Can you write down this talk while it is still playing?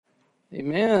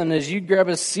Amen. As you grab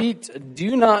a seat,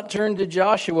 do not turn to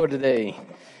Joshua today.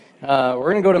 We're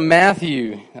going to go to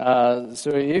Matthew.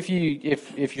 So if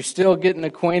you're still getting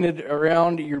acquainted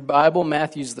around your Bible,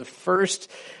 Matthew's the first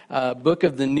book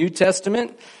of the New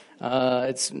Testament.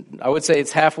 I would say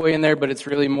it's halfway in there, but it's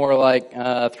really more like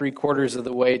 3/4 of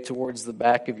the way towards the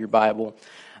back of your Bible.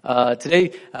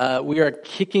 Today we are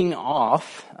kicking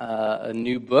off a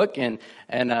new book, and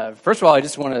first of all, I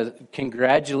just want to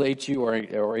congratulate you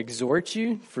or exhort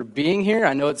you for being here.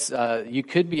 I know it's you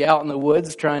could be out in the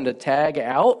woods trying to tag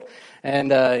out, and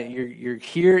you're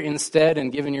here instead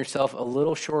and giving yourself a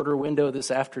little shorter window this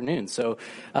afternoon. So,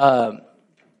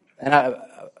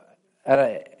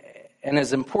 and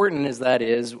as important as that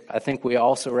is, I think we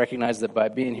also recognize that by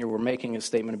being here, we're making a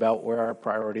statement about where our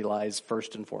priority lies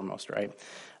first and foremost, right?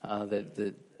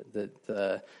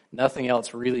 That nothing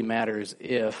else really matters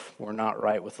if we're not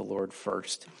right with the Lord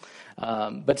first.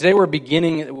 But today we're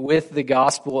beginning with the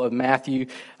Gospel of Matthew.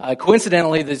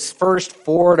 Coincidentally, this first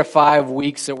 4 to 5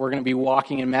 weeks that we're going to be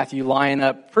walking in Matthew line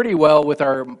up pretty well with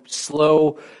our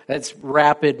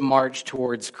rapid march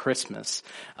towards Christmas.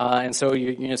 And so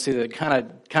you see the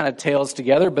kind of tails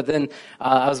together. But then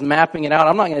I was mapping it out.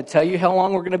 I'm not going to tell you how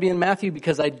long we're going to be in Matthew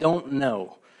because I don't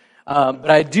know. But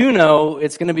I do know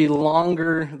it's going to be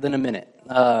longer than a minute.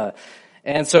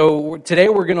 And so today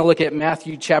we're going to look at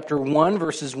Matthew chapter 1,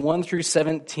 verses 1 through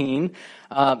 17.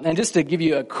 And just to give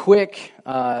you a quick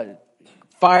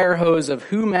fire hose of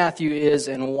who Matthew is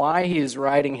and why he is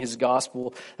writing his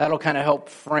gospel, that'll kind of help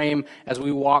frame as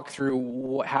we walk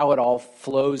through how it all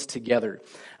flows together.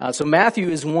 So Matthew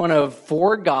is one of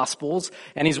 4 gospels,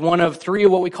 and he's one of 3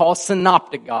 of what we call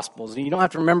synoptic gospels. And you don't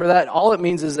have to remember that. All it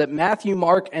means is that Matthew,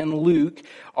 Mark, and Luke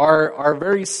are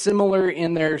very similar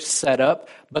in their setup,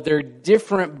 but they're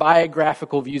different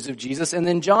biographical views of Jesus. And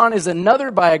then John is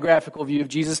another biographical view of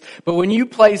Jesus, but when you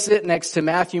place it next to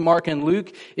Matthew, Mark, and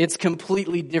Luke, it's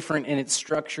completely different in its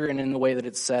structure and in the way that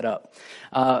it's set up.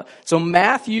 So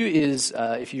Matthew is,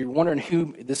 if you're wondering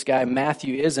who this guy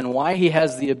Matthew is and why he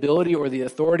has the ability or the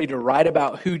authority to write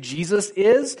about who Jesus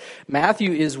is,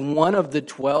 Matthew is one of the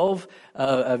 12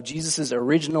 of Jesus'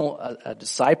 original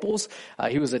disciples.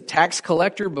 He was a tax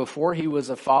collector before he was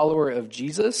a follower of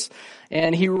Jesus.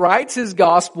 And he writes his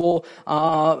gospel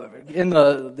in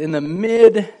the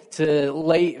mid to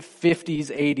late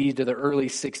 50s AD to the early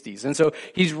 60s. And so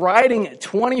he's writing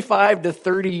 25 to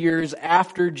 30 years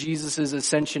after Jesus'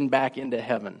 ascension back into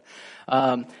heaven.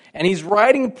 And he's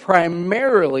writing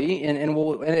primarily, and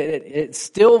it's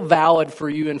still valid for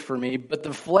you and for me, but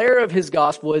the flair of his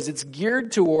gospel is it's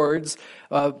geared towards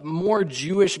more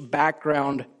Jewish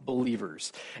background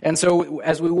believers. And so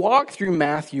as we walk through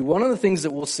Matthew, one of the things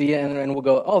that we'll see, and we'll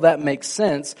go, oh, that makes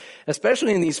sense,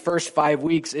 especially in these first 5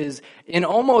 weeks, is in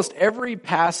almost every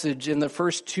passage in the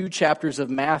first 2 chapters of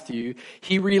Matthew,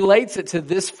 he relates it to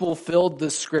this fulfilled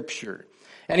the scripture.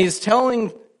 And he's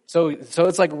telling... So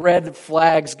it's like red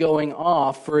flags going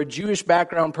off for a Jewish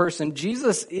background person.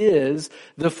 Jesus is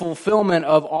the fulfillment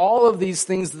of all of these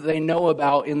things that they know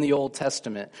about in the Old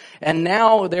Testament. And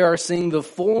now they are seeing the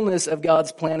fullness of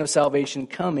God's plan of salvation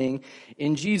coming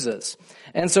in Jesus.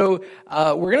 And so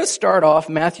we're going to start off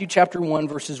Matthew chapter 1,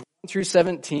 verses 1 through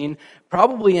 17,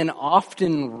 probably an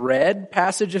often read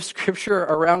passage of Scripture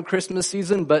around Christmas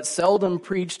season, but seldom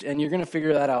preached, and you're going to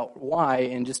figure that out why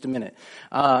in just a minute.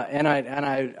 And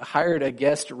I hired a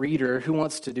guest reader. Who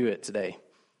wants to do it today?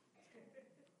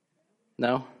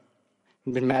 No?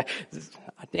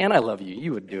 Dan, I love you.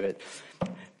 You would do it.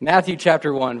 Matthew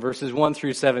chapter 1, verses 1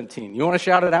 through 17. You want to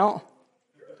shout it out?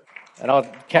 And I'll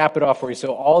cap it off for you.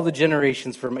 So all the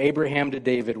generations from Abraham to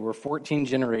David were 14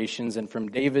 generations, and from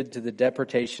David to the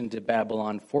deportation to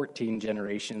Babylon, 14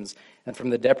 generations, and from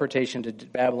the deportation to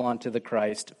Babylon to the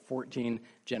Christ, 14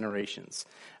 generations.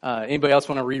 Anybody else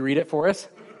want to reread it for us?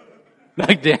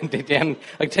 Dan,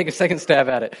 take a second stab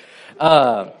at it.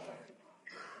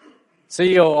 So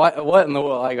you go, what in the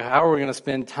world? How are we going to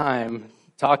spend time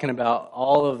talking about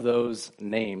all of those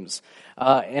names?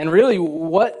 And really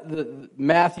what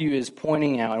Matthew is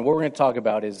pointing out, and what we're going to talk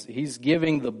about, is he's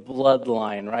giving the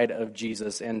bloodline, right, of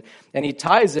Jesus. And he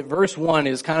ties it, verse 1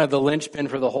 is kind of the linchpin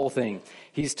for the whole thing.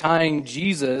 He's tying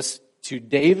Jesus to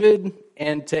David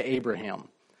and to Abraham.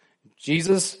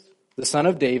 Jesus, the son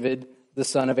of David, the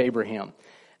son of Abraham.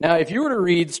 Now, if you were to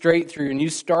read straight through and you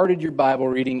started your Bible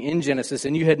reading in Genesis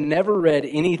and you had never read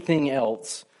anything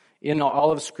else in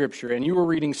all of Scripture, and you were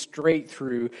reading straight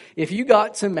through, if you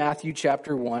got to Matthew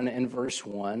chapter 1 and verse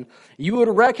 1, you would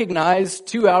recognize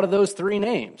 2 out of those 3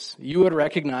 names. You would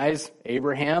recognize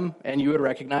Abraham, and you would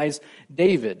recognize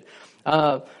David.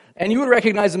 And And you would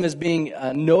recognize them as being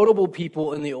notable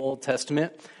people in the Old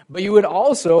Testament. But you would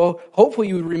also, hopefully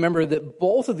you would remember that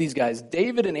both of these guys,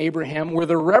 David and Abraham, were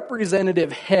the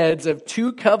representative heads of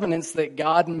two covenants that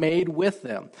God made with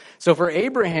them. So for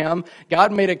Abraham,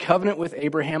 God made a covenant with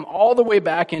Abraham all the way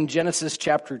back in Genesis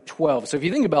chapter 12. So if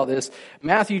you think about this,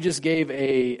 Matthew just gave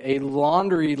a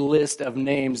laundry list of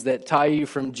names that tie you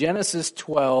from Genesis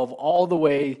 12 all the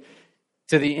way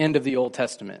to the end of the Old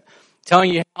Testament.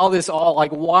 Telling you how this all,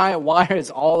 like why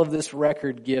is all of this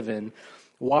record given?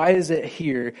 Why is it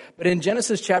here? But in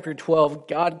Genesis chapter 12,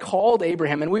 God called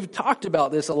Abraham, and we've talked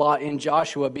about this a lot in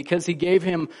Joshua, because he gave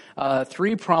him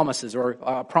three promises, or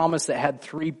a promise that had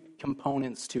three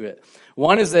components to it.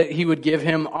 One is that he would give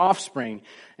him offspring,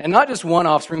 and not just one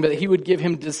offspring, but he would give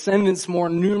him descendants more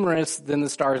numerous than the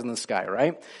stars in the sky,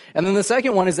 right? And then the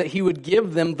second one is that he would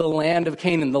give them the land of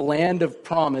Canaan, the land of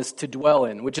promise to dwell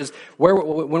in, which is where,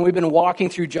 when we've been walking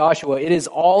through Joshua, it has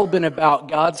all been about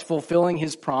God's fulfilling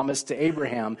his promise to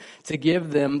Abraham to give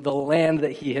them the land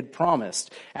that he had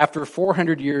promised after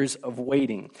 400 years of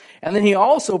waiting. And then he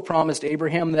also promised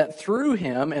Abraham that through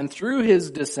him and through his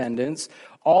descendants,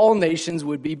 all nations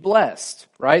would be blessed,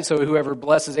 right? So whoever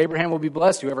blesses Abraham will be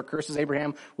blessed. Whoever curses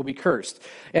Abraham will be cursed.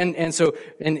 And so,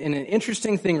 an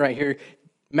interesting thing right here,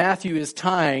 Matthew is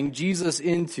tying Jesus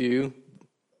into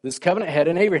this covenant head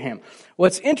in Abraham.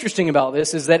 What's interesting about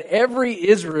this is that every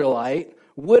Israelite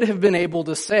would have been able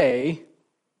to say,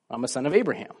 I'm a son of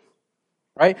Abraham.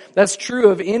 Right? That's true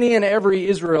of any and every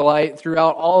Israelite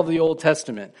throughout all of the Old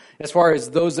Testament, as far as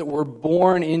those that were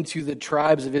born into the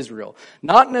tribes of Israel.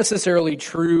 Not necessarily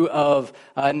true of,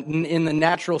 in the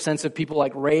natural sense of people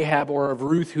like Rahab or of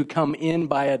Ruth who come in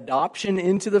by adoption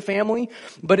into the family,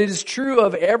 but it is true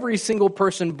of every single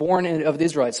person born of the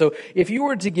Israelites. So if you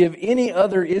were to give any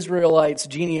other Israelites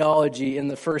genealogy in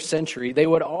the first century, they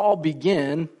would all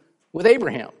begin with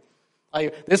Abraham.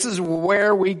 Like, this is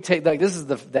where we take, like, this is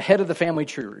the head of the family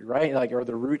tree, right? Like, or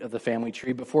the root of the family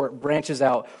tree before it branches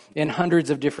out in hundreds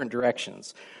of different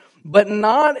directions. But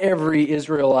not every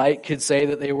Israelite could say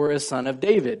that they were a son of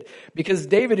David. Because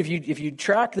David, if you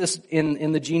track this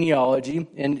in the genealogy,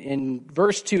 in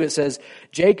verse 2 it says,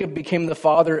 Jacob became the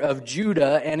father of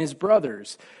Judah and his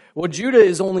brothers. Well, Judah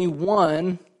is only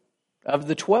one of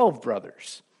the 12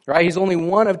 brothers. Right? He's only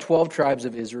one of 12 tribes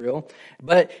of Israel,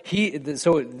 but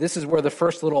so this is where the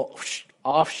first little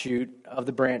offshoot of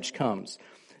the branch comes.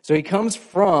 So he comes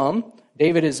from,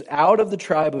 David is out of the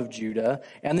tribe of Judah,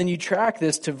 and then you track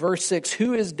this to verse 6.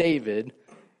 Who is David?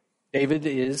 David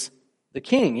is the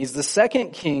king. He's the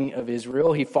second king of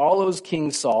Israel. He follows King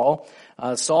Saul.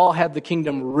 Saul had the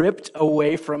kingdom ripped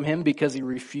away from him because he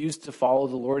refused to follow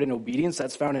the Lord in obedience.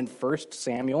 That's found in 1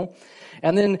 Samuel.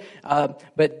 And then,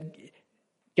 but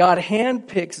God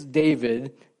handpicks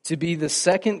David to be the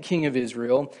second king of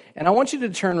Israel. And I want you to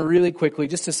turn really quickly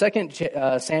just to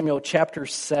 2 Samuel chapter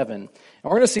 7. And we're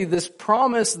going to see this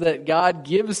promise that God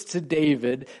gives to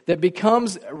David that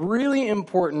becomes really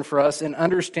important for us in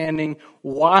understanding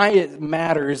why it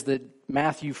matters that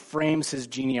Matthew frames his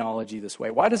genealogy this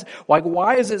way.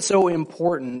 Why is it so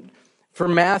important for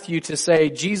Matthew to say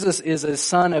Jesus is a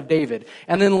son of David?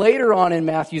 And then later on in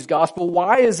Matthew's gospel,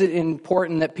 why is it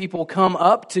important that people come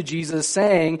up to Jesus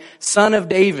saying, Son of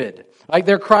David? Like,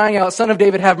 they're crying out, Son of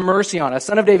David, have mercy on us.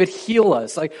 Son of David, heal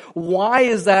us. Like, why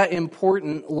is that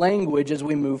important language as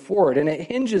we move forward? And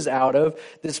it hinges out of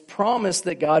this promise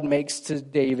that God makes to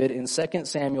David in 2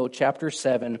 Samuel chapter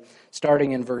 7,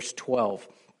 starting in verse 12.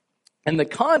 And the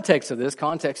context of this,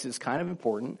 context is kind of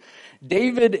important.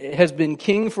 David has been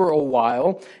king for a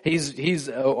while. He's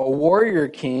a warrior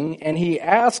king, and he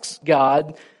asks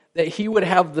God that he would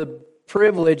have the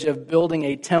privilege of building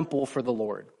a temple for the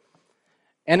Lord.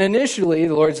 And initially,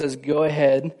 the Lord says, go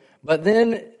ahead. But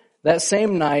then that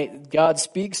same night, God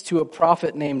speaks to a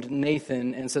prophet named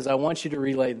Nathan and says, I want you to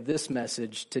relay this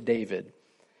message to David.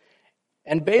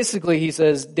 And basically he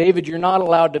says, David, you're not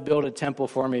allowed to build a temple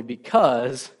for me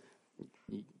because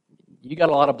you got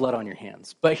a lot of blood on your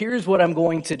hands. But here's what I'm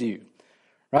going to do.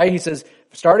 Right? He says,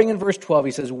 starting in verse 12,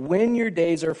 he says, when your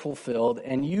days are fulfilled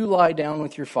and you lie down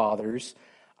with your fathers,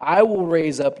 I will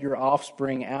raise up your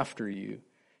offspring after you,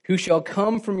 who shall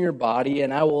come from your body,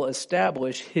 and I will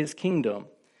establish his kingdom.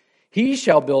 He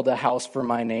shall build a house for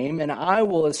my name, and I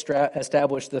will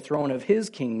establish the throne of his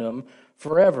kingdom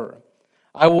forever.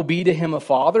 I will be to him a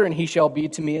father, and he shall be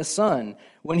to me a son.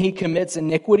 When he commits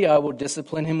iniquity, I will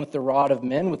discipline him with the rod of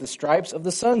men, with the stripes of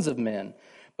the sons of men.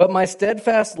 But my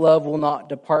steadfast love will not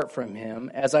depart from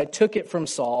him, as I took it from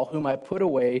Saul, whom I put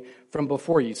away from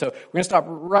before you. So we're going to stop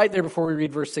right there before we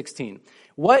read verse 16.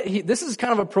 This is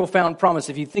kind of a profound promise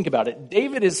if you think about it.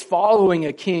 David is following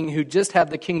a king who just had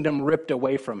the kingdom ripped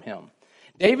away from him.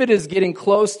 David is getting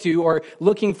close to, or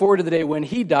looking forward to the day when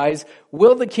he dies.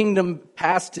 Will the kingdom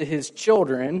pass to his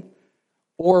children,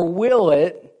 or will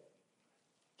it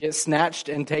get snatched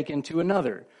and taken to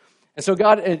another? And so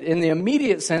God, in the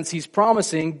immediate sense, he's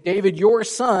promising, David, your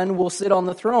son will sit on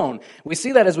the throne. We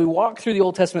see that as we walk through the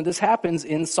Old Testament. This happens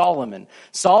in Solomon.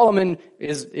 Solomon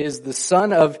is the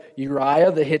son of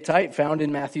Uriah the Hittite, found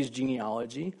in Matthew's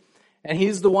genealogy. And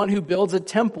he's the one who builds a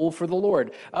temple for the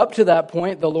Lord. Up to that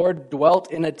point, the Lord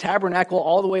dwelt in a tabernacle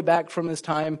all the way back from his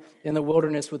time in the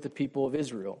wilderness with the people of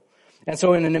Israel. And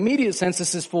so in an immediate sense,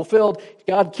 this is fulfilled.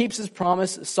 God keeps his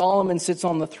promise. Solomon sits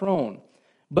on the throne.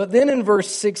 But then in verse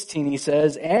 16 he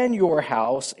says, and your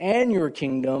house and your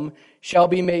kingdom shall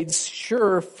be made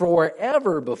sure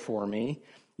forever before me.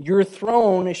 Your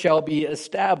throne shall be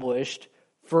established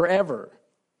forever.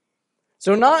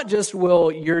 So not just will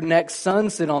your next son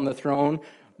sit on the throne,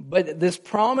 but this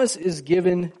promise is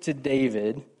given to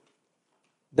David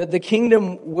that the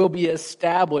kingdom will be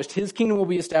established. His kingdom will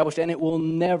be established and it will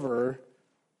never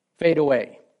fade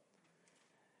away.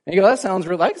 And you go, that sounds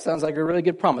like a really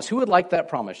good promise. Who would like that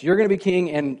promise? You're going to be king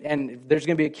and there's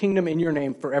going to be a kingdom in your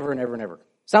name forever and ever and ever.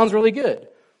 Sounds really good.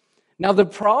 Now the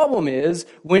problem is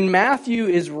when Matthew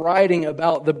is writing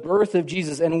about the birth of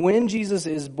Jesus and when Jesus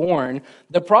is born,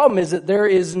 the problem is that there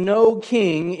is no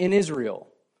king in Israel.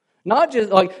 Not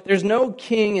just like there's no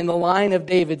king in the line of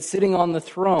David sitting on the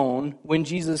throne when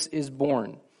Jesus is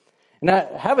born. And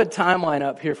I have a timeline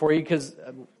up here for you because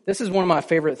this is one of my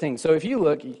favorite things. So if you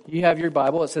look, you have your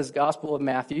Bible. It says Gospel of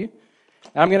Matthew.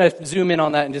 And I'm going to zoom in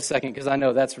on that in just a second because I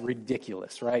know that's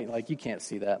ridiculous, right? Like you can't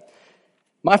see that.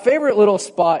 My favorite little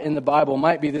spot in the Bible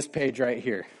might be this page right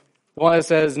here. The one that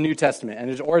says New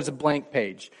Testament, or it's a blank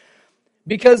page.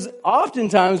 Because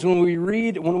oftentimes when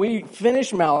we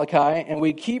finish Malachi and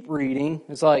we keep reading,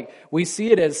 it's like we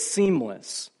see it as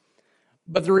seamless.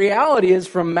 But the reality is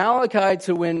from Malachi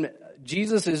to when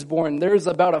Jesus is born, there's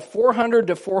about a 400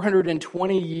 to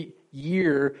 420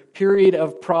 year period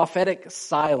of prophetic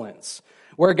silence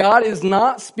where God is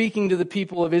not speaking to the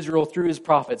people of Israel through his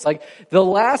prophets. Like the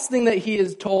last thing that he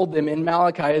has told them in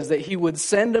Malachi is that he would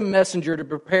send a messenger to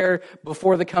prepare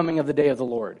before the coming of the day of the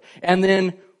Lord. And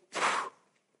then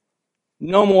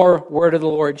no more word of the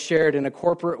Lord shared in a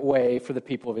corporate way for the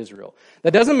people of Israel.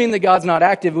 That doesn't mean that God's not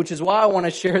active, which is why I want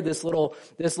to share this little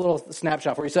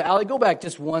snapshot for you. So, Allie, go back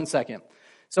just 1 second.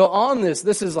 So on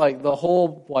this is like the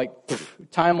whole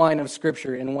timeline of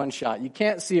Scripture in one shot. You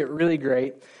can't see it really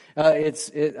great.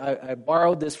 I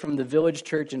borrowed this from the Village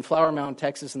Church in Flower Mound,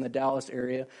 Texas, in the Dallas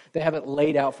area. They have it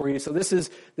laid out for you. So this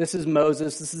is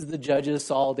Moses, this is the judges,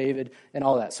 Saul, David, and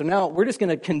all that. So now we're just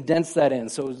going to condense that in.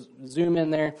 So zoom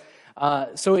in there.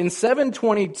 So in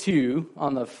 722,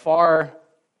 on the far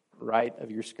right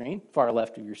of your screen, far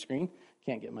left of your screen,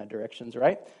 can't get my directions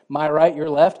right, my right, your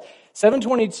left,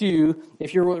 722,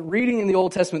 if you're reading in the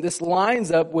Old Testament, this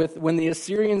lines up with when the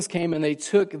Assyrians came and they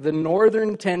took the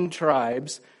northern 10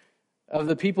 tribes of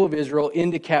the people of Israel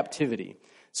into captivity.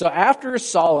 So after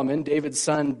Solomon, David's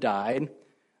son, died,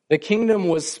 the kingdom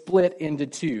was split into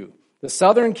two. The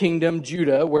southern kingdom,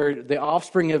 Judah, where the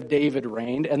offspring of David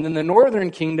reigned, and then the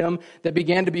northern kingdom that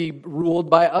began to be ruled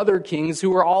by other kings who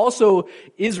were also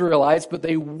Israelites, but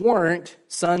they weren't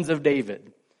sons of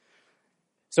David.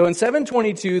 So in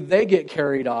 722, they get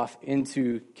carried off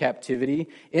into captivity.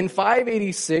 In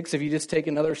 586, if you just take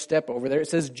another step over there, it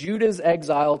says Judah's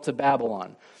exile to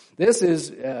Babylon. This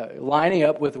is lining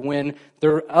up with when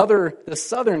the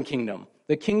southern kingdom,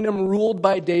 the kingdom ruled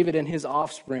by David and his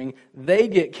offspring, they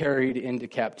get carried into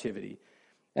captivity.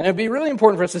 And it'd be really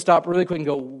important for us to stop really quick and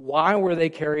go, why were they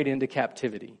carried into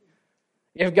captivity?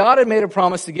 If God had made a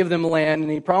promise to give them land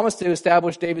and he promised to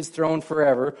establish David's throne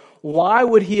forever, why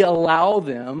would he allow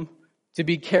them to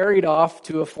be carried off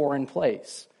to a foreign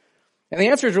place? And the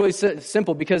answer is really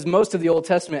simple, because most of the Old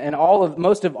Testament and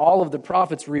most of all of the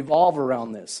prophets revolve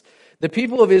around this. The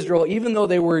people of Israel, even though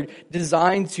they were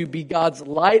designed to be God's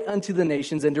light unto the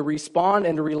nations and to respond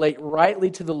and to relate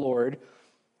rightly to the Lord,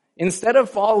 instead of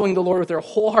following the Lord with their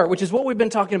whole heart, which is what we've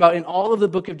been talking about in all of the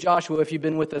book of Joshua, if you've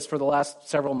been with us for the last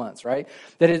several months, right?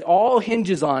 That it all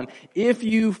hinges on, if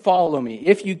you follow me,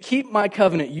 if you keep my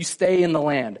covenant, you stay in the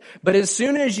land. But as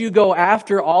soon as you go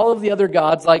after all of the other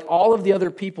gods, like all of the other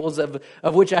peoples of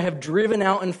which I have driven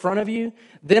out in front of you,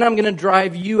 then I'm going to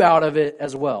drive you out of it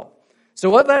as well. So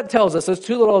what that tells us, those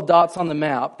two little dots on the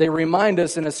map, they remind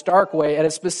us in a stark way, at a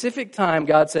specific time,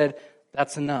 God said,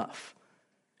 That's enough.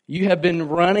 You have been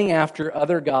running after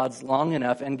other gods long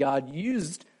enough, and God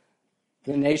used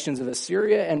the nations of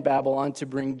Assyria and Babylon to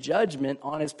bring judgment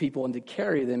on his people and to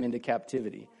carry them into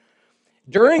captivity.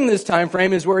 During this time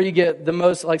frame is where you get the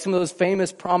most, like some of those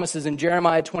famous promises in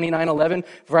Jeremiah 29:11,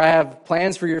 for I have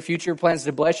plans for your future, plans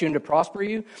to bless you and to prosper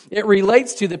you. It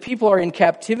relates to the people are in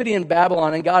captivity in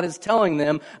Babylon, and God is telling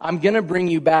them, I'm going to bring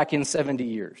you back in 70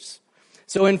 years.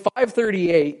 So in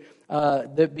 538,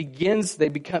 they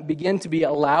begin to be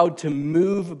allowed to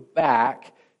move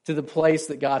back to the place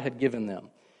that God had given them.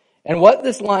 And what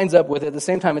this lines up with, at the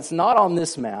same time, it's not on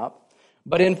this map,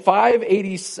 but in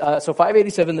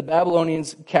 587, the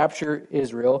Babylonians capture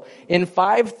Israel. In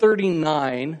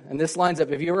 539, and this lines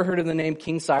up, have you ever heard of the name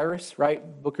King Cyrus, right?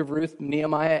 Book of Ruth,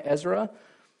 Nehemiah, Ezra.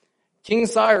 King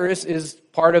Cyrus is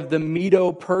part of the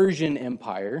Medo-Persian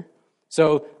Empire.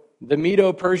 So the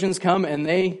Medo-Persians come and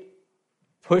they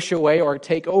push away or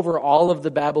take over all of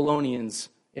the Babylonians'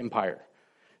 empire.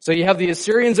 So you have the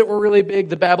Assyrians that were really big,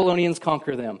 the Babylonians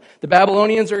conquer them. The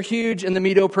Babylonians are huge, and the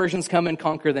Medo-Persians come and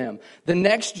conquer them. The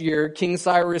next year, King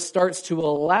Cyrus starts to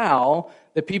allow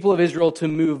the people of Israel to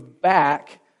move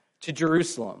back to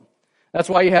Jerusalem. That's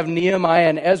why you have Nehemiah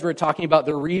and Ezra talking about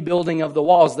the rebuilding of the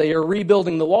walls. They are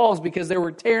rebuilding the walls because they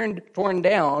were torn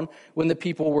down when the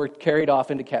people were carried off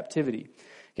into captivity.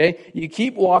 Okay, you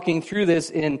keep walking through this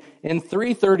in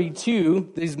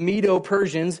 332, these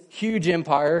Medo-Persians, huge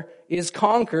empire, is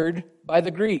conquered by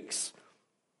the Greeks.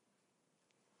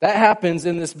 That happens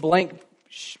in this blank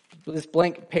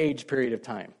page period of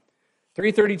time.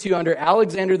 332, under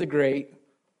Alexander the Great,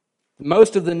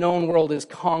 most of the known world is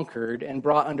conquered and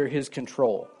brought under his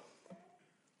control.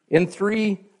 In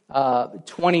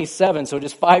 327, so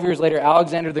just 5 years later,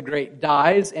 Alexander the Great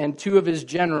dies, and two of his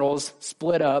generals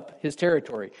split up his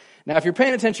territory. Now, if you're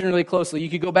paying attention really closely, you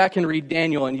could go back and read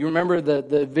Daniel, and you remember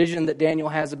the vision that Daniel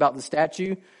has about the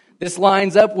statue? This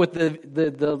lines up with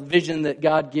the vision that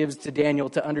God gives to Daniel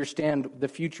to understand the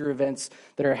future events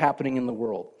that are happening in the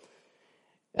world.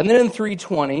 And then in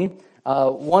 320,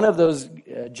 one of those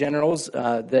generals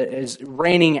that is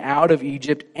reigning out of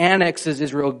Egypt annexes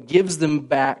Israel, gives them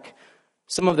back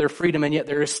some of their freedom, and yet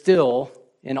there is still,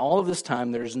 in all of this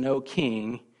time, there's no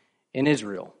king in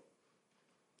Israel.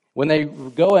 When they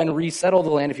go and resettle the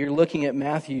land, if you're looking at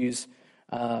Matthew's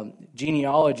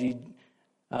genealogy,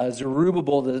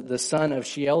 Zerubbabel, the son of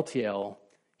Shealtiel,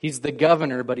 he's the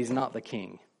governor, but he's not the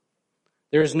king.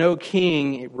 There's no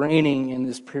king reigning in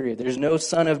this period. There's no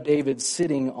son of David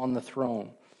sitting on the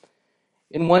throne.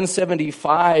 In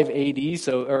 175 AD,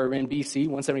 or in BC,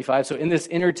 175, so in this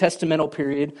intertestamental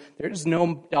period, there's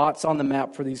no dots on the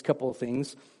map for these couple of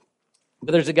things.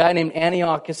 But there's a guy named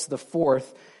Antiochus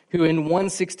IV who in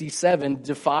 167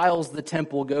 defiles the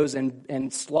temple, goes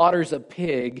and slaughters a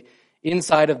pig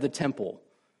inside of the temple.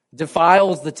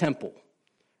 Defiles the temple,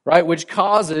 right? Which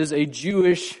causes a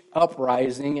Jewish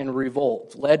uprising and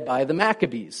revolt led by the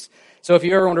Maccabees. So if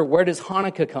you ever wonder, where does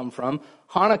Hanukkah come from?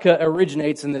 Hanukkah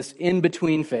originates in this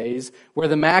in-between phase where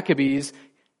the Maccabees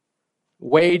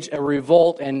wage a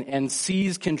revolt and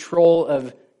seize control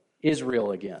of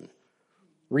Israel again,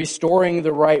 restoring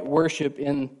the right worship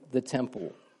in the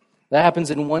temple. That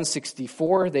happens in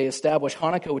 164. They establish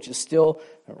Hanukkah, which is still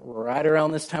right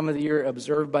around this time of the year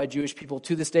observed by Jewish people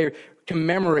to this day,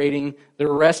 commemorating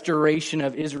the restoration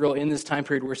of Israel in this time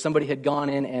period where somebody had gone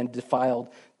in and defiled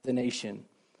the nation.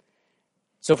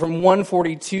 So from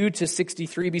 142 to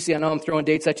 63 BC, I know I'm throwing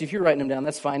dates at you. If you're writing them down,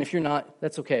 that's fine. If you're not,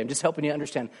 that's okay. I'm just helping you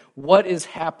understand what is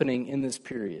happening in this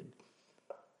period.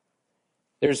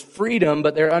 There's freedom,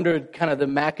 but they're under kind of the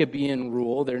Maccabean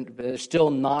rule. They're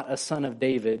still not a son of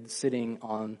David sitting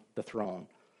on the throne.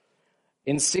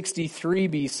 In 63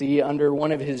 BC, under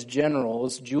one of his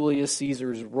generals, Julius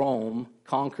Caesar's Rome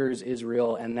conquers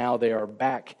Israel, and now they are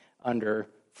back under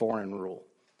foreign rule,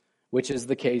 which is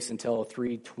the case until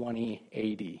 320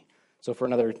 AD. So for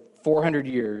another 400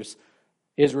 years,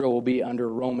 Israel will be under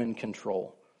Roman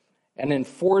control. And in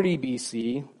 40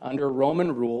 BC, under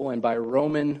Roman rule and by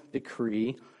Roman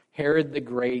decree, Herod the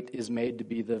Great is made to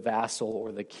be the vassal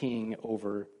or the king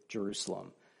over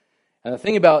Jerusalem. And the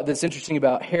thing that's interesting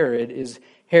about Herod is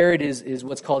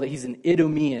what's called, he's an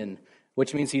Idumean,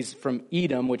 which means he's from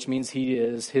Edom, which means he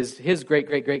is, his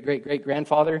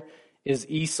great-great-great-great-great-grandfather is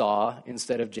Esau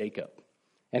instead of Jacob.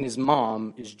 And his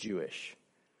mom is Jewish.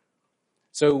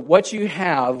 So what you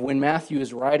have when Matthew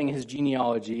is writing his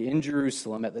genealogy in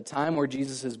Jerusalem at the time where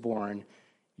Jesus is born,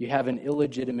 you have an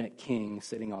illegitimate king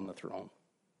sitting on the throne.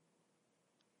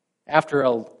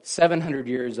 After 700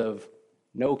 years of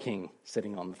no king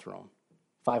sitting on the throne,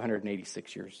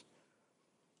 586 years.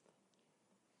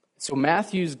 So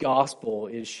Matthew's gospel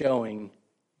is showing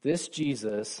this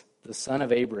Jesus, the son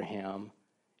of Abraham,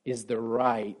 is the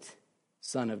right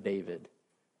son of David.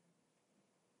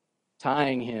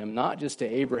 Tying him not just to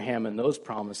Abraham and those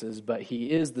promises, but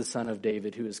he is the son of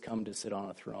David who has come to sit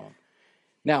on a throne.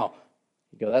 Now,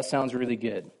 you go, that sounds really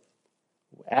good.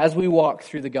 As we walk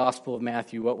through the Gospel of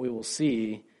Matthew, what we will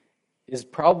see is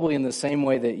probably in the same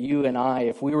way that you and I,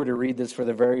 if we were to read this for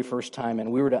the very first time and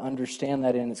we were to understand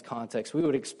that in its context, we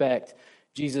would expect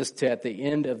Jesus to, at the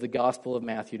end of the Gospel of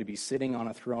Matthew, to be sitting on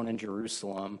a throne in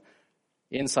Jerusalem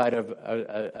inside of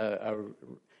a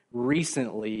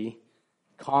recently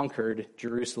conquered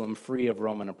Jerusalem, free of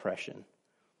Roman oppression.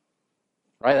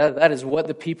 Right? That is what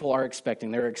the people are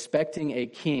expecting. They're expecting a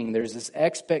king. There's this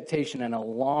expectation and a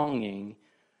longing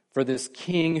for this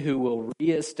king who will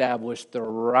reestablish the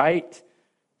right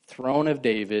throne of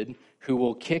David, who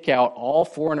will kick out all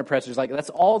foreign oppressors. Like, that's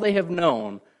all they have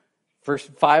known for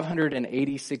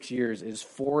 586 years is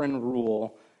foreign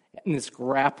rule and this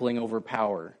grappling over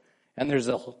power. And there's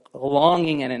a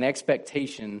longing and an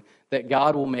expectation that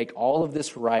God will make all of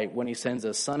this right when he sends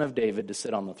a son of David to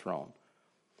sit on the throne.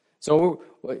 So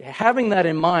having that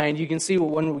in mind, you can see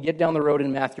when we get down the road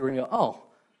in Matthew, we're going to go, oh,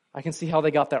 I can see how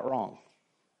they got that wrong.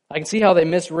 I can see how they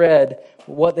misread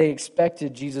what they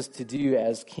expected Jesus to do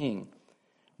as king.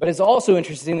 But it's also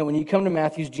interesting that when you come to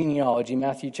Matthew's genealogy,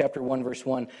 Matthew chapter 1, verse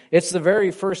 1, it's the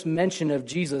very first mention of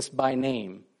Jesus by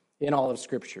name in all of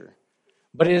Scripture.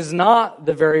 But it is not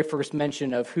the very first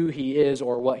mention of who he is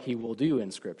or what he will do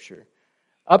in Scripture.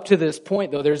 Up to this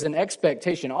point, though, there's an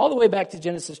expectation, all the way back to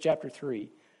Genesis chapter 3,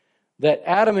 that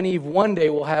Adam and Eve one day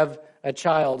will have a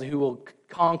child who will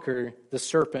conquer the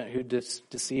serpent who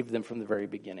deceived them from the very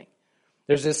beginning.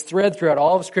 There's this thread throughout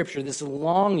all of Scripture, this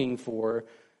longing for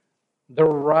the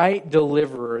right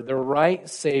deliverer, the right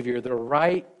Savior, the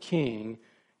right King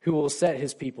who will set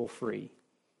his people free.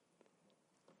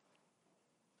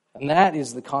 And that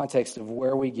is the context of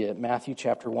where we get Matthew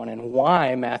chapter 1 and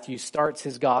why Matthew starts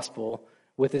his gospel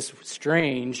with this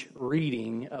strange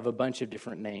reading of a bunch of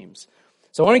different names.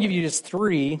 So I want to give you just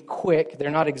three quick,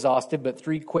 they're not exhaustive, but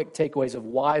three quick takeaways of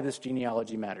why this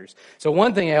genealogy matters. So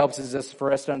one thing it helps is this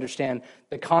for us to understand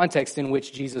the context in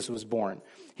which Jesus was born.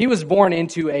 He was born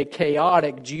into a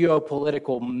chaotic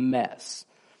geopolitical mess,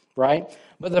 right?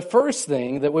 But the first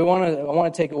thing that I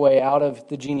want to take away out of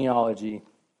the genealogy,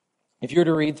 if you were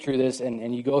to read through this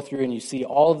and you go through and you see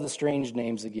all of the strange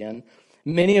names again,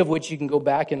 many of which you can go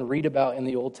back and read about in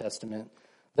the Old Testament,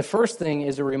 the first thing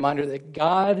is a reminder that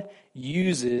God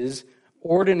uses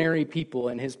ordinary people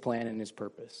in his plan and his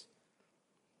purpose.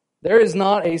 There is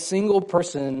not a single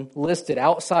person listed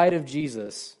outside of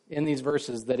Jesus in these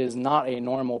verses that is not a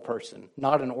normal person,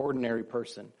 not an ordinary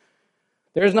person.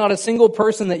 There's not a single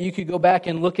person that you could go back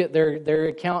and look at their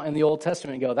account in the Old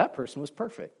Testament and go, that person was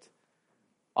perfect.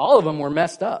 All of them were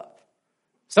messed up.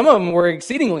 Some of them were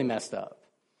exceedingly messed up.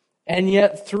 And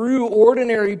yet through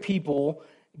ordinary people,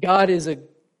 God is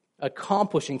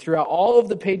accomplishing throughout all of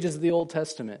the pages of the Old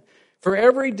Testament. For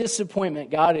every disappointment,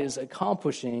 God is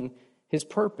accomplishing his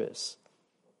purpose.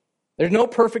 There's no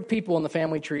perfect people in the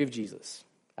family tree of Jesus,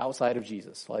 outside of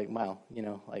Jesus. Like, wow,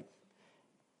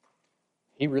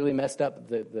 he really messed up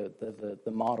the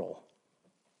model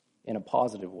in a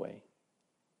positive way.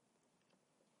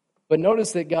 But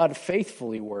notice that God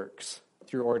faithfully works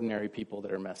through ordinary people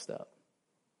that are messed up.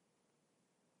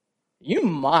 You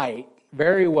might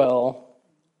very well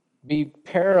be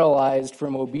paralyzed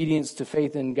from obedience to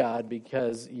faith in God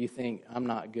because you think, I'm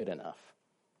not good enough.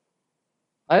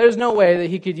 There's no way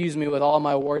that he could use me with all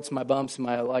my warts, my bumps,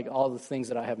 all the things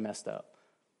that I have messed up.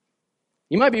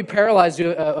 You might be paralyzed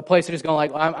to a place that is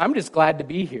going I'm just glad to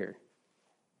be here.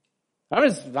 I'm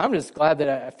just glad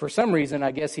that for some reason,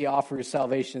 I guess he offers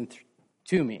salvation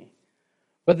to me.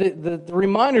 But the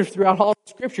reminder throughout all the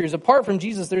Scriptures, apart from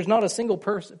Jesus, there's not a single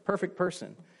perfect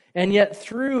person. And yet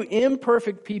through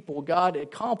imperfect people, God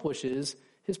accomplishes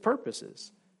his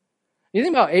purposes. You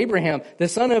think about Abraham,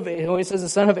 when he says the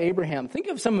son of Abraham, think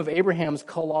of some of Abraham's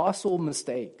colossal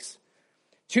mistakes.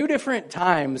 2 different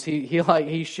times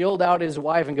he shilled out his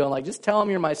wife and going just tell him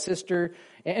you're my sister.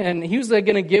 And he was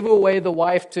going to give away the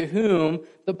wife to whom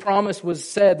the promise was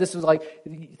said. This was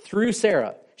through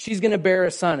Sarah. She's going to bear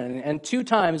a son. And 2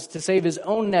 times to save his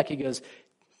own neck, he goes,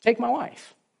 take my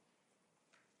wife.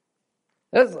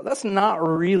 That's not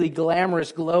really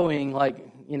glamorous, glowing,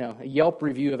 a Yelp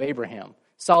review of Abraham.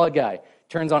 Solid guy.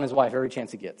 Turns on his wife every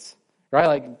chance he gets.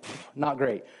 Right? Not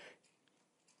great.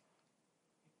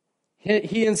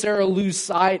 He and Sarah lose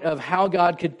sight of how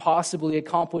God could possibly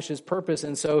accomplish his purpose,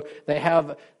 and so they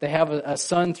have a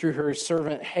son through her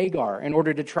servant Hagar in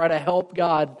order to try to help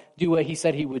God do what he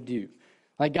said he would do.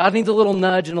 Like, God needs a little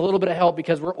nudge and a little bit of help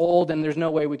because we're old and there's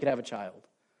no way we could have a child.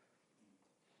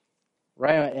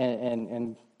 Right?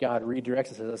 And God redirects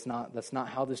and says, that's not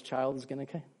how this child is going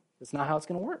to come. That's not how it's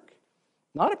going to work.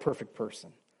 Not a perfect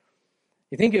person.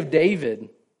 You think of David,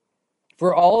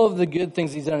 for all of the good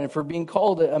things he's done and for being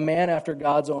called a man after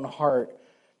God's own heart,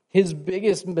 his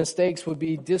biggest mistakes would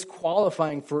be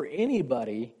disqualifying for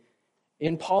anybody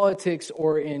in politics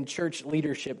or in church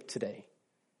leadership today.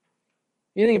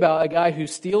 You think about a guy who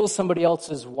steals somebody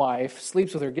else's wife,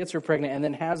 sleeps with her, gets her pregnant, and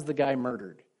then has the guy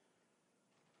murdered.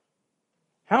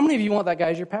 How many of you want that guy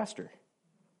as your pastor?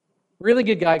 Really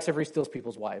good guy, except for he steals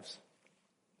people's wives.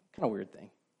 Kind of weird thing,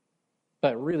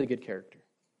 but really good character.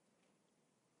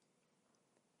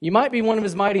 You might be one of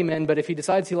his mighty men, but if he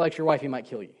decides he likes your wife, he might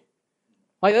kill you.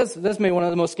 Like that's maybe one of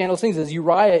the most scandalous things is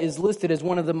Uriah is listed as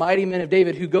one of the mighty men of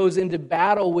David who goes into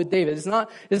battle with David.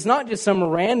 It's not just some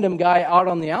random guy out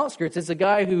on the outskirts. It's a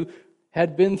guy who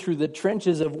had been through the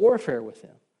trenches of warfare with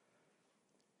him.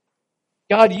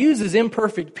 God uses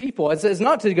imperfect people. It's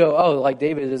not to go, oh, like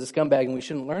David is a scumbag and we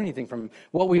shouldn't learn anything from him.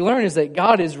 What we learn is that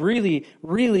God is really,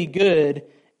 really good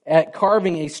at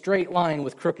carving a straight line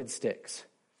with crooked sticks.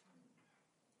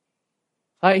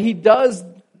 He does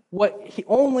what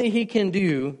only he can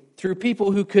do through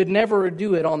people who could never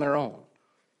do it on their own.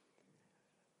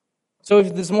 So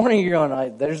if this morning you're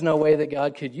going, there's no way that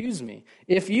God could use me.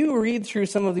 If you read through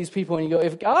some of these people and you go,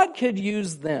 if God could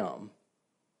use them,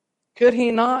 could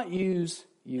he not use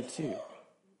you too?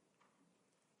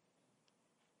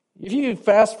 If you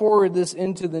fast forward this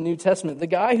into the New Testament, the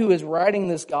guy who is writing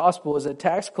this gospel is a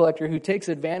tax collector who takes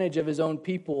advantage of his own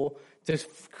people to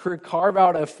carve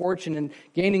out a fortune and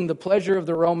gaining the pleasure of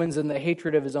the Romans and the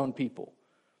hatred of his own people.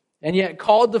 And yet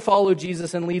called to follow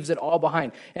Jesus and leaves it all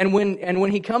behind. And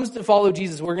when he comes to follow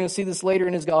Jesus, we're going to see this later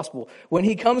in his gospel. When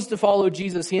he comes to follow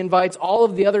Jesus, he invites all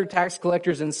of the other tax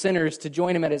collectors and sinners to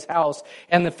join him at his house.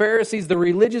 And the Pharisees, the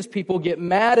religious people, get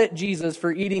mad at Jesus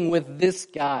for eating with this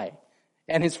guy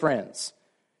and his friends.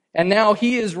 And now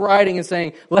he is writing and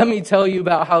saying, let me tell you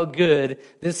about how good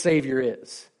this Savior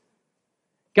is.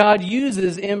 God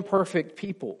uses imperfect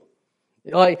people.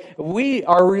 Like, we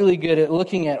are really good at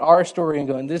looking at our story and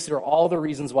going, these are all the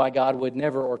reasons why God would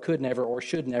never or could never or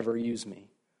should never use me.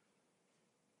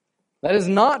 That is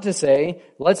not to say,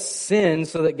 let's sin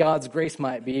so that God's grace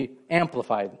might be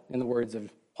amplified, in the words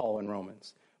of Paul in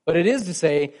Romans. But it is to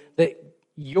say that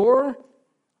your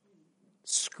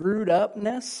screwed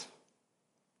upness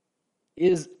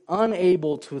is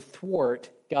unable to thwart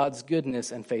God's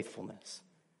goodness and faithfulness.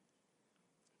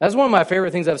 That's one of my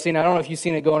favorite things I've seen. I don't know if you've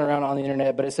seen it going around on the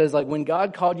internet, but it says, like, when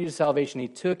God called you to salvation, he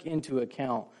took into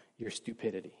account your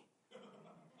stupidity.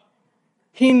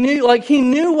 He knew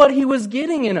what he was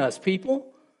getting in us,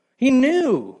 people. He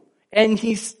knew. And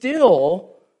he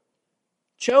still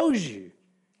chose you.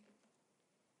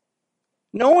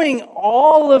 Knowing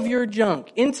all of your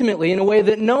junk intimately in a way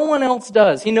that no one else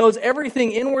does. He knows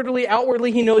everything inwardly,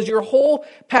 outwardly. He knows your whole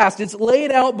past. It's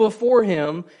laid out before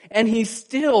him, and he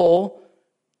still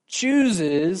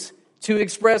chooses to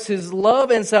express his love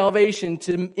and salvation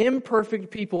to imperfect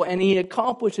people, and he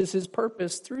accomplishes his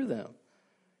purpose through them.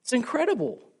 It's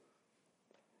incredible.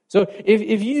 So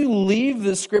if you leave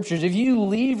the scriptures, if you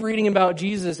leave reading about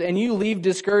Jesus and you leave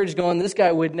discouraged going, this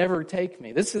guy would never take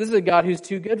me. This is a God who's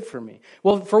too good for me.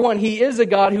 Well, for one, he is a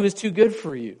God who is too good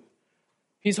for you.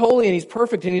 He's holy and he's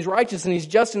perfect and he's righteous and he's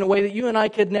just in a way that you and I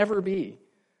could never be.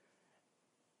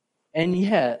 And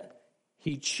yet,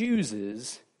 he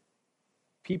chooses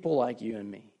people like you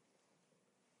and me.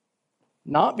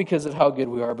 Not because of how good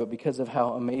we are, but because of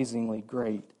how amazingly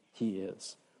great he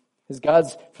is.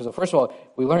 So first of all,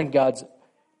 we learned God's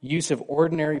use of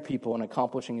ordinary people in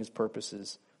accomplishing his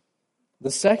purposes.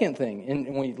 The second thing,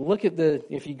 and when you look at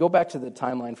if you go back to the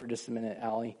timeline for just a minute,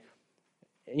 Allie,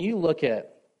 and you look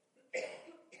at,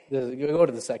 go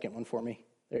to the second one for me.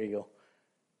 There you go.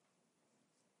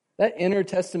 That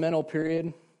intertestamental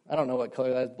period, I don't know what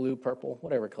color that is, blue, purple,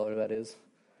 whatever color that is.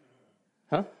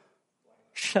 Huh?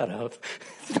 Shut up.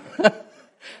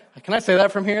 Can I say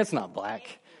that from here? It's not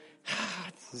black.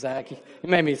 Zach, you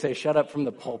made me say shut up from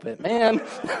the pulpit. Man.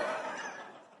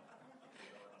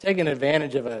 Taking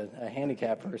advantage of a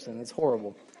handicapped person. It's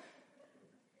horrible.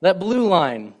 That blue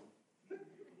line.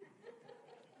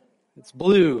 It's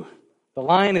blue. The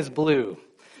line is blue.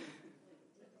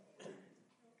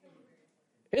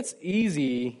 It's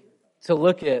easy to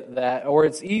look at that, or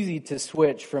it's easy to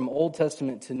switch from Old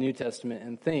Testament to New Testament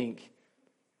and think,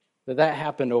 that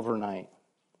happened overnight.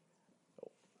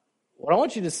 What I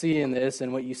want you to see in this,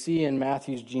 and what you see in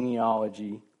Matthew's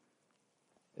genealogy,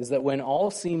 is that when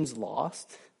all seems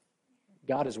lost,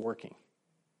 God is working.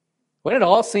 When it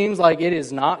all seems like it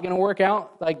is not going to work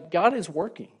out, like God is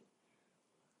working.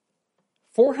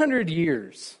 400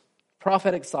 years,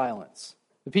 prophetic silence.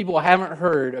 The people haven't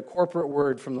heard a corporate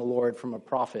word from the Lord from a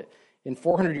prophet in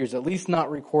 400 years, at least not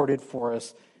recorded for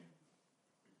us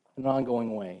in an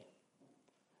ongoing way.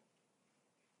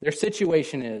 Their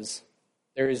situation is,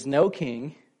 there is no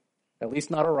king, at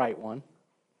least not a right one.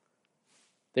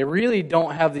 They really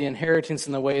don't have the inheritance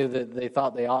in the way that they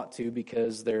thought they ought to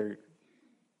because they're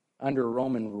under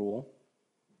Roman rule.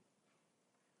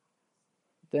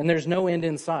 Then there's no end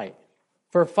in sight.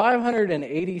 For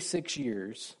 586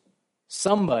 years,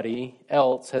 somebody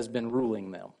else has been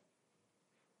ruling them.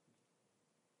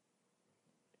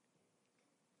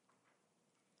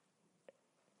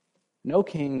 No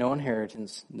king, no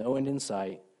inheritance, no end in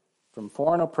sight. From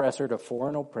foreign oppressor to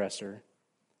foreign oppressor.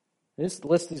 Just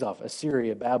list these off.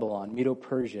 Assyria, Babylon,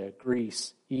 Medo-Persia,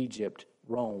 Greece, Egypt,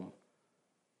 Rome.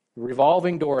 The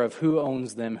revolving door of who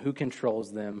owns them, who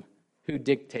controls them, who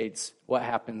dictates what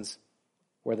happens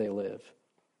where they live.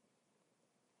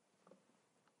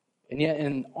 And yet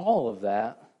in all of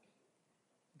that,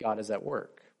 God is at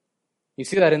work. You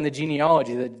see that in the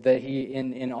genealogy, that he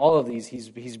in all of these,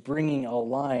 he's bringing a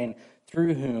line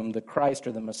through whom the Christ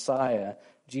or the Messiah,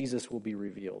 Jesus, will be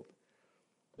revealed.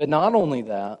 But not only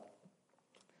that,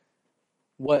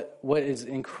 what is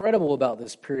incredible about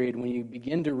this period when you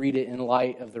begin to read it in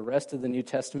light of the rest of the New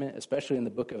Testament, especially in the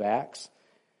book of Acts,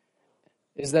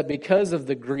 is that because of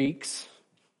the Greeks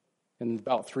in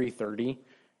about 330,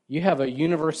 you have a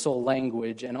universal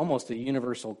language and almost a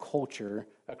universal culture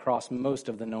across most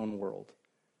of the known world.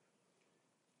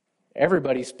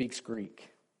 Everybody speaks Greek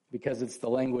because it's the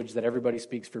language that everybody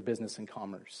speaks for business and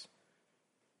commerce.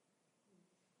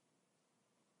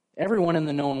 Everyone in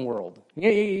the known world.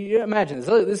 You imagine this.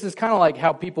 This is kind of like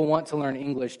how people want to learn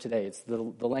English today. It's the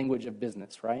language of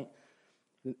business, right?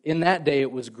 In that day,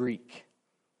 it was Greek.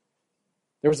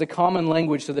 There was a common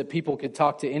language so that people could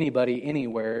talk to anybody,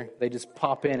 anywhere. They just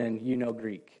pop in and you know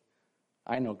Greek.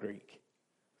 I know Greek.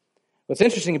 What's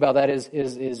interesting about that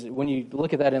is when you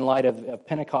look at that in light of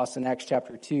Pentecost in Acts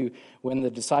chapter 2, when the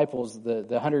disciples, the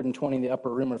 120 in the upper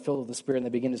room are filled with the Spirit and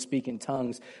they begin to speak in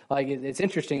tongues. Like it's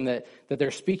interesting that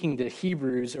they're speaking to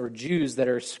Hebrews or Jews that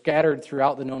are scattered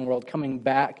throughout the known world coming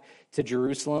back to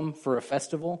Jerusalem for a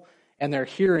festival, and they're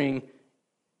hearing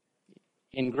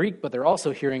in Greek, but they're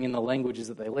also hearing in the languages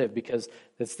that they live, because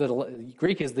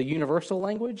Greek is the universal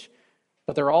language,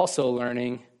 but they're also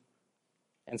learning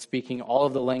and speaking all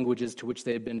of the languages to which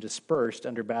they had been dispersed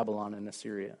under Babylon and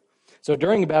Assyria. So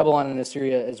during Babylon and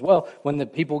Assyria as well, when the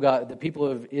people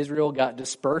of Israel got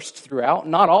dispersed throughout,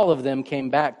 not all of them came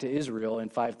back to Israel in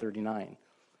 539.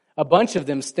 A bunch of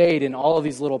them stayed in all of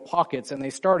these little pockets, and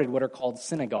they started what are called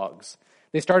synagogues.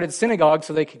 They started synagogues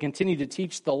so they could continue to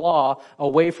teach the law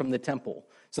away from the temple,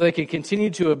 so they could continue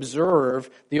to observe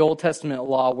the Old Testament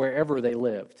law wherever they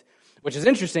lived. Which is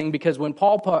interesting because when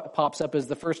Paul pops up as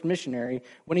the first missionary,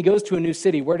 when he goes to a new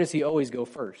city, where does he always go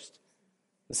first?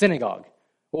 The synagogue.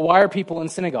 Well, why are people in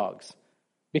synagogues?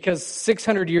 Because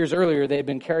 600 years earlier, they had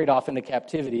been carried off into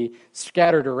captivity,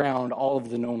 scattered around all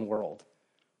of the known world.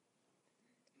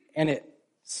 And it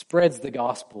spreads the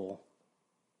gospel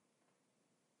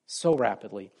so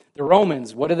rapidly. The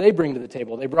Romans, what did they bring to the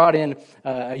table? They brought in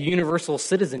a universal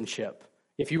citizenship.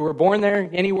 If you were born there,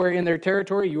 anywhere in their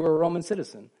territory, you were a Roman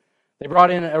citizen. They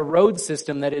brought in a road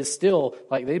system that is still,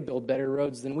 like they build better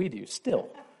roads than we do, still.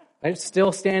 It's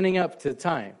still standing up to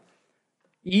time.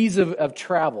 Ease of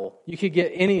travel. You could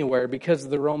get anywhere because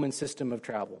of the Roman system of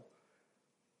travel.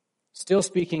 Still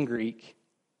speaking Greek.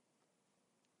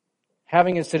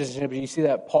 Having a citizenship, you see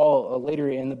that Paul later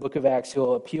in the book of Acts,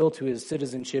 he'll appeal to his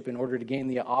citizenship in order to gain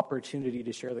the opportunity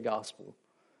to share the gospel.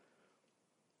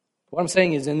 What I'm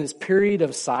saying is in this period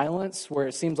of silence where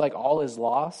it seems like all is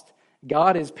lost,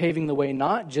 God is paving the way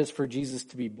not just for Jesus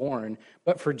to be born,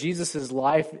 but for Jesus'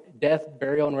 life, death,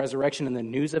 burial, and resurrection and the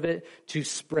news of it to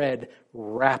spread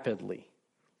rapidly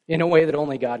in a way that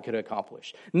only God could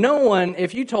accomplish. No one,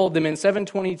 if you told them in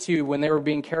 722 when they were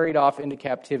being carried off into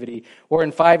captivity, or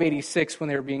in 586 when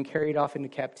they were being carried off into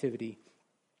captivity,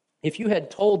 if you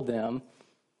had told them,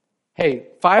 hey,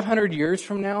 500 years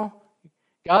from now,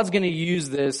 God's going to use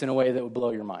this in a way that would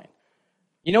blow your mind.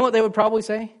 You know what they would probably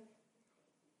say?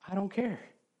 I don't care.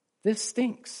 This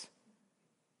stinks.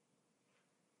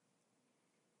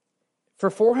 For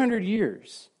 400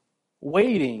 years,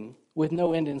 waiting with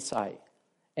no end in sight.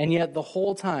 And yet the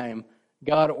whole time,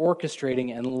 God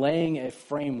orchestrating and laying a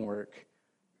framework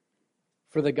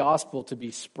for the gospel to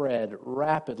be spread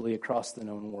rapidly across the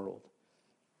known world.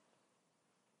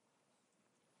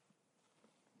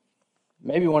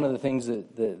 Maybe one of the things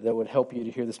that would help you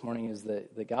to hear this morning is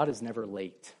that God is never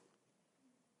late.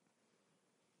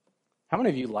 How many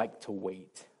of you like to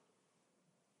wait?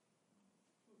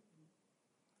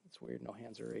 That's weird, no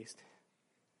hands are raised.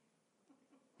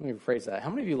 Let me rephrase that. How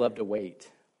many of you love to wait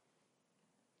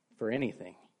for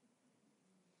anything?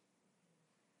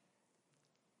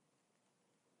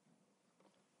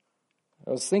 I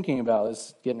was thinking about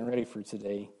this, getting ready for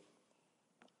today.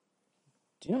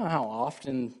 Do you know how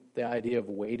often the idea of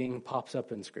waiting pops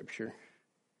up in Scripture?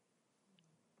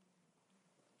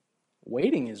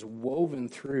 Waiting is woven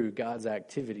through God's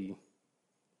activity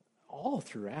all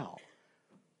throughout.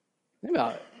 Think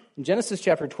about it. In Genesis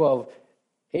chapter 12,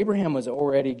 Abraham was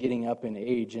already getting up in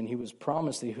age, and he was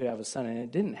promised that he would have a son, and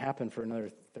it didn't happen for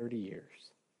another 30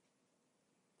 years.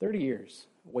 30 years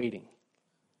waiting.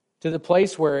 To the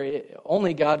place where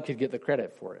only God could get the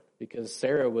credit for it, because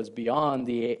Sarah was beyond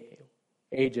the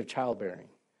age of childbearing.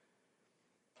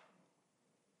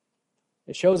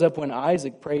 It shows up when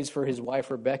Isaac prays for his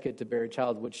wife Rebekah to bear a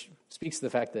child, which speaks to the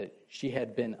fact that she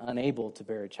had been unable to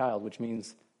bear a child, which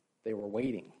means they were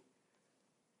waiting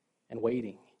and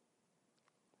waiting.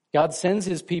 God sends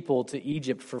his people to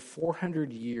Egypt for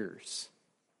 400 years,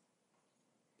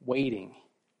 waiting.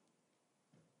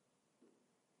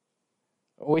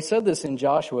 We said this in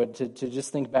Joshua to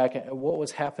just think back at what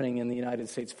was happening in the United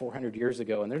States 400 years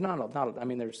ago. And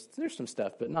there's some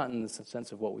stuff, but not in the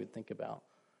sense of what we would think about.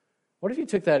 What if you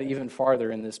took that even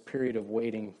farther in this period of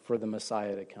waiting for the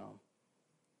Messiah to come?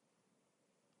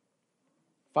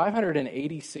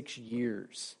 586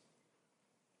 years.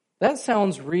 That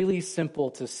sounds really simple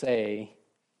to say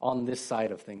on this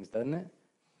side of things, doesn't it?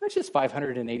 That's just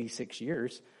 586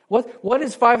 years. What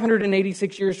is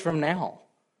 586 years from now?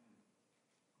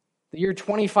 The year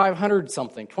 2500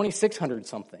 something, 2600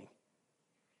 something.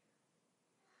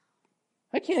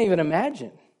 I can't even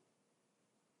imagine.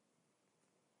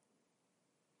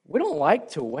 We don't like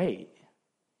to wait.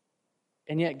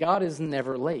 And yet God is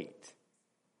never late.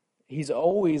 He's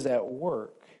always at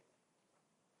work,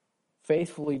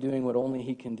 faithfully doing what only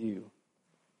he can do.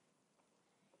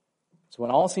 So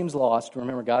when all seems lost,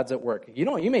 remember God's at work.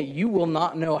 You will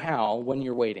not know how when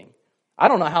you're waiting. I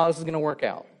don't know how this is going to work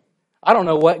out. I don't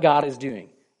know what God is doing.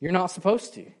 You're not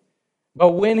supposed to.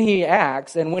 But when he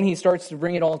acts and when he starts to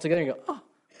bring it all together, you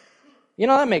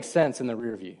go, that makes sense in the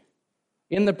rear view.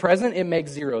 In the present, it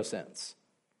makes zero sense.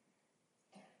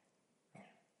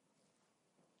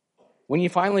 When you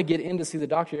finally get in to see the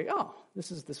doctor, you're like, this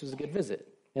was a good visit.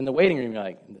 In the waiting room, you're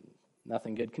like,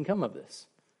 nothing good can come of this.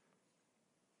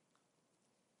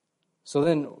 So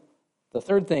then, the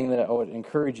third thing that I would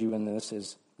encourage you in this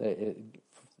is that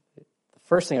the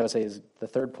first thing I would say is the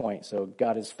third point. So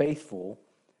God is faithful,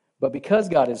 but because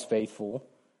God is faithful,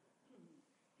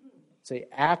 say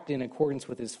act in accordance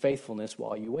with his faithfulness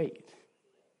while you wait.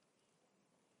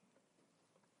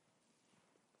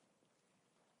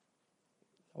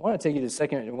 I want to take you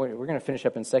to we're going to finish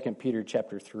up in 2 Peter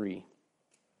chapter 3.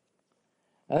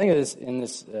 I think of this in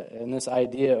this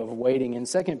idea of waiting. In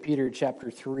 2 Peter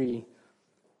chapter 3,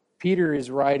 Peter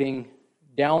is writing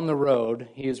down the road.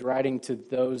 He is writing to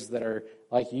those that are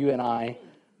like you and I.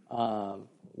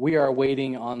 We are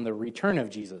waiting on the return of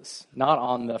Jesus, not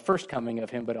on the first coming of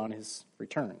him, but on his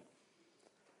return.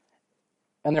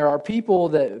 And there are people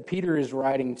that Peter is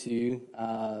writing to,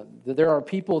 there are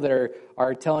people that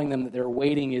are telling them that their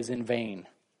waiting is in vain.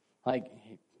 Like,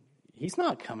 he's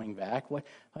not coming back. What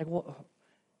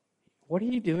are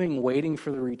you doing waiting for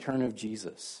the return of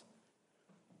Jesus?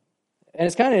 And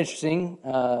it's kind of interesting.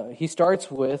 He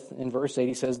starts with, in verse 8,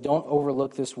 he says, "Don't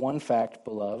overlook this one fact,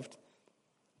 beloved,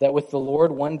 that with the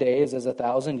Lord 1 day is as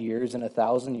 1,000 years, and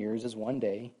 1,000 years is 1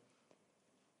 day.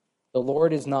 The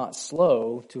Lord is not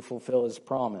slow to fulfill his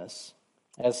promise,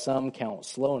 as some count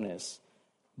slowness,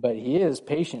 but he is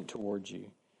patient towards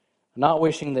you, not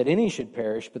wishing that any should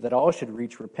perish, but that all should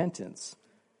reach repentance.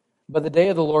 But the day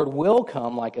of the Lord will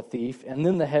come like a thief, and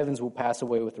then the heavens will pass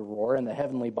away with a roar, and the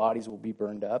heavenly bodies will be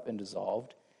burned up and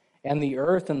dissolved, and the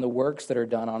earth and the works that are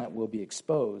done on it will be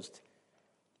exposed."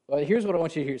 Well, here's what I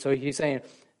want you to hear. So he's saying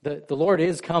the Lord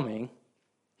is coming.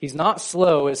 He's not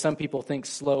slow, as some people think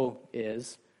slow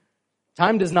is.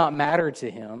 Time does not matter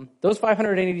to him. Those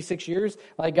 586 years,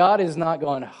 like God is not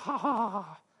going, ha, ha,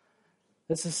 ha.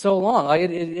 This is so long. Like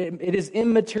it is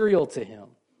immaterial to him,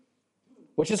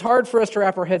 which is hard for us to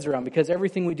wrap our heads around because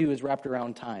everything we do is wrapped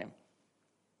around time.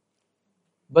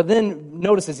 But then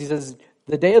notice this, he says,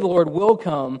 The day of the Lord will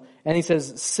come, and he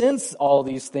says, since all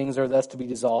these things are thus to be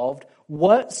dissolved,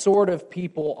 what sort of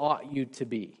people ought you to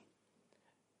be?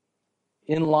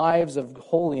 In lives of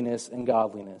holiness and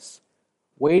godliness,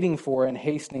 waiting for and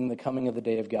hastening the coming of the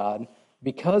day of God,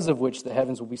 because of which the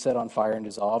heavens will be set on fire and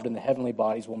dissolved, and the heavenly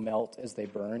bodies will melt as they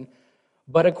burn.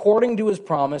 But according to his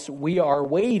promise, we are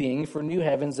waiting for new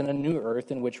heavens and a new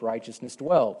earth in which righteousness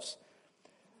dwells.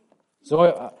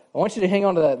 So I want you to hang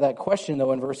on to that question,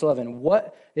 though, in verse 11.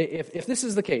 What if this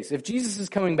is the case, if Jesus is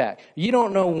coming back, you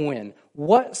don't know when,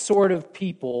 what sort of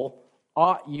people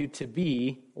ought you to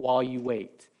be while you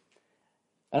wait?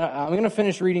 And I'm going to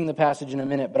finish reading the passage in a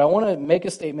minute, but I want to make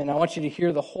a statement. I want you to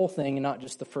hear the whole thing and not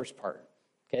just the first part.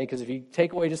 Okay? Because if you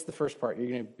take away just the first part, you're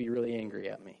going to be really angry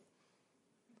at me.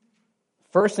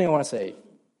 First thing I want to say,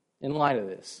 in light of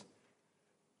this,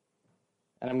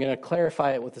 and I'm going to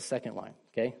clarify it with the second line.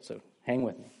 Okay? So hang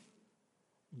with me.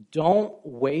 Don't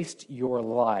waste your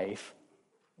life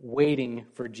waiting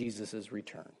for Jesus'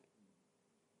 return.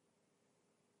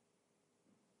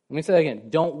 Let me say that again.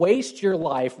 Don't waste your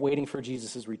life waiting for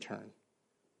Jesus' return.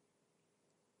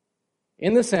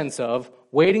 In the sense of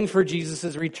waiting for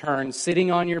Jesus' return,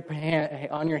 sitting on your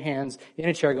hands in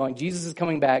a chair going, Jesus is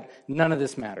coming back, none of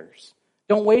this matters.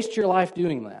 Don't waste your life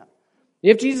doing that.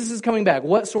 If Jesus is coming back,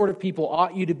 what sort of people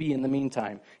ought you to be in the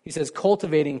meantime? He says,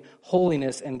 cultivating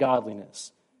holiness and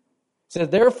godliness. He says,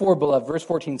 therefore, beloved, verse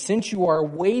 14, since you are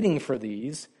waiting for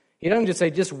these, he doesn't just say,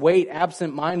 just wait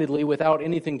absent-mindedly without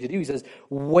anything to do. He says,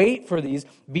 wait for these.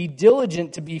 Be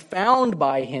diligent to be found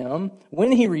by him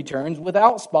when he returns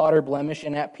without spot or blemish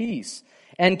and at peace.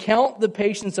 And count the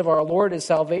patience of our Lord as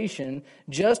salvation,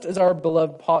 just as our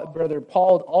beloved brother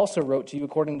Paul also wrote to you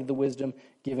according to the wisdom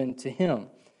given to him.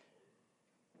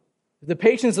 The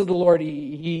patience of the Lord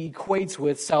he equates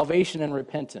with salvation and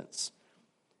repentance.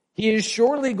 He is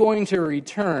surely going to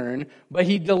return, but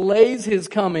he delays his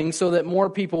coming so that more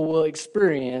people will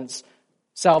experience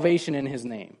salvation in his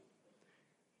name.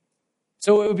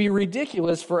 So it would be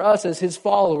ridiculous for us as his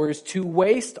followers to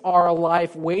waste our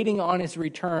life waiting on his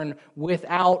return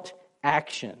without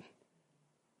action.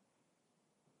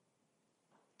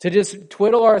 To just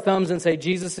twiddle our thumbs and say,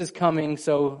 Jesus is coming,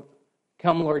 so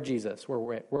come, Lord Jesus,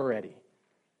 we're ready.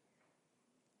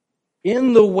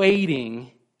 In the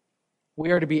waiting, we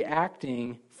are to be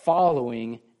acting,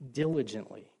 following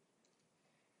diligently.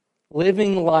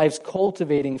 Living lives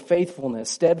cultivating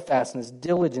faithfulness, steadfastness,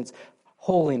 diligence,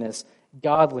 holiness,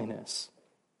 godliness.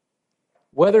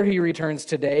 Whether he returns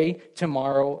today,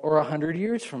 tomorrow, or 100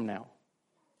 years from now.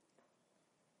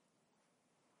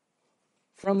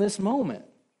 From this moment,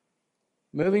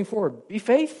 moving forward, be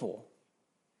faithful.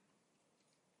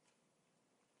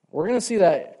 We're going to see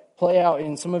that play out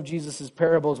in some of Jesus'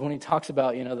 parables when he talks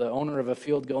about, the owner of a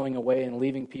field going away and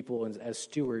leaving people as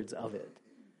stewards of it.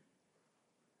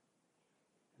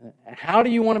 How do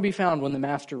you want to be found when the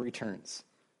master returns?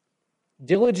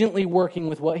 Diligently working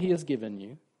with what he has given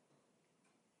you,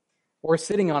 or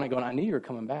sitting on it going, I knew you were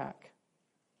coming back.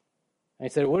 And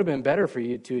he said, it would have been better for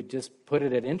you to just put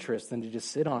it at interest than to just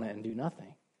sit on it and do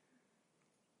nothing.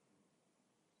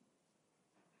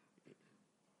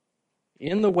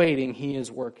 In the waiting, he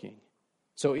is working.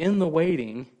 So in the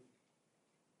waiting,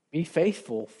 be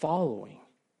faithful, following.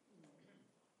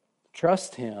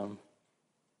 Trust him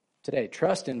today.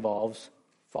 Trust involves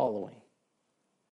following.